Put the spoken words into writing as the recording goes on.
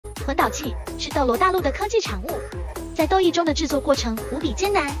魂导器是斗罗大陆的科技产物，在斗艺中的制作过程无比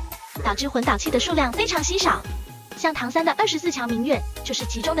艰难，导致魂导器的数量非常稀少。像唐三的24强明月就是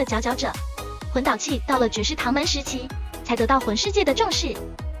其中的佼佼者。魂导器到了绝世唐门时期，才得到魂师界的重视。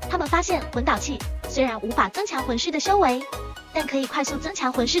他们发现魂导器虽然无法增强魂师的修为，但可以快速增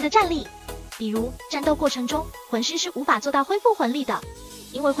强魂师的战力。比如战斗过程中，魂师是无法做到恢复魂力的，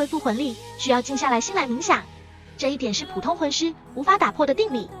因为恢复魂力需要静下来心来冥想，这一点是普通魂师无法打破的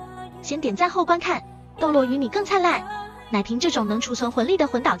定理。先点赞后观看，斗罗与你更灿烂。乃凭这种能储存魂力的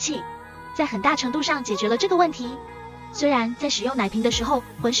魂导器，在很大程度上解决了这个问题。虽然在使用奶瓶的时候，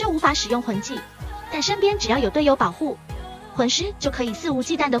魂师无法使用魂技，但身边只要有队友保护，魂师就可以肆无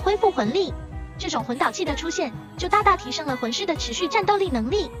忌惮地恢复魂力。这种魂导器的出现，就大大提升了魂师的持续战斗力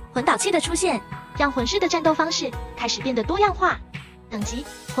能力。魂导器的出现，让魂师的战斗方式开始变得多样化，等级、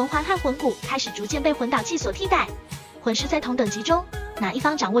魂环和魂骨开始逐渐被魂导器所替代。魂师在同等级中，哪一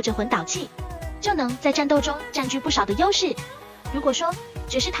方掌握着魂导器，就能在战斗中占据不少的优势。如果说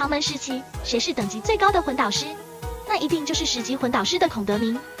绝世唐门时期谁是等级最高的魂导师，那一定就是10级魂导师的孔德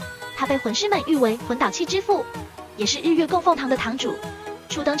明。他被魂师们誉为魂导器之父，也是日月供奉堂的堂主。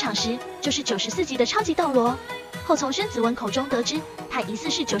初登场时就是94级的超级斗罗，后从宣子文口中得知他疑似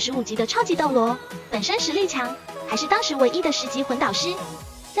是95级的超级斗罗，本身实力强，还是当时唯一的10级魂导师。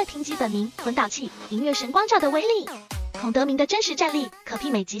再评级本名魂导器银月神光罩的威力，孔德明的真实战力可媲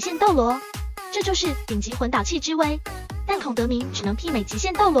美极限斗罗，这就是顶级魂导器之威。但孔德明只能媲美极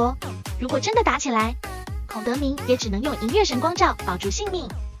限斗罗，如果真的打起来，孔德明也只能用银月神光罩保住性命。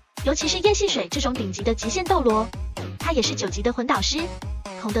尤其是叶戏水这种顶级的极限斗罗，他也是9级的魂导师，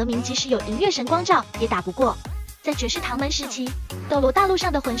孔德明即使有银月神光罩也打不过。在绝世唐门时期，斗罗大陆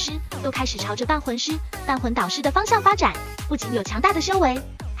上的魂师都开始朝着半魂师、半魂导师的方向发展，不仅有强大的修为，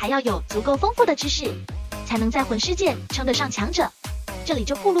还要有足够丰富的知识，才能在魂师界称得上强者。这里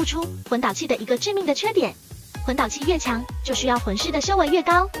就暴露出魂导器的一个致命的缺点，魂导器越强，就需要魂师的修为越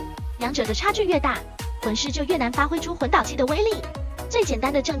高，两者的差距越大，魂师就越难发挥出魂导器的威力。最简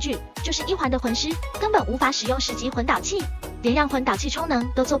单的证据就是1环的魂师根本无法使用10级魂导器，连让魂导器充能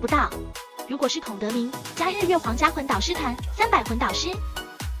都做不到。如果是孔德明加日月皇家魂导师团300魂导师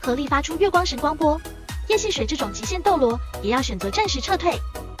合力发出月光神光波，叶戏水这种极限斗罗也要选择暂时撤退。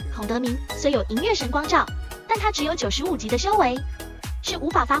孔德明虽有银月神光罩，但他只有95级的修为，是无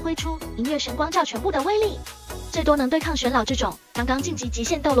法发挥出银月神光罩全部的威力，最多能对抗玄老这种刚刚晋级极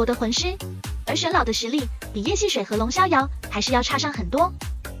限斗罗的魂师。而玄老的实力比叶戏水和龙逍遥还是要差上很多。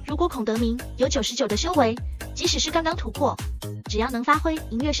如果孔德明有99的修为，即使是刚刚突破，只要能发挥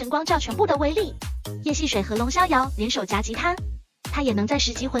银月神光罩全部的威力，叶戏水和龙逍遥联手夹击他也能在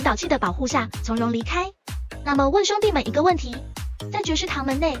10级魂导器的保护下从容离开。那么问兄弟们一个问题，在绝世唐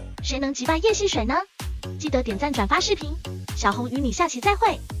门内谁能击败叶戏水呢？记得点赞转发视频，小红与你下期再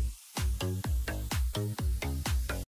会。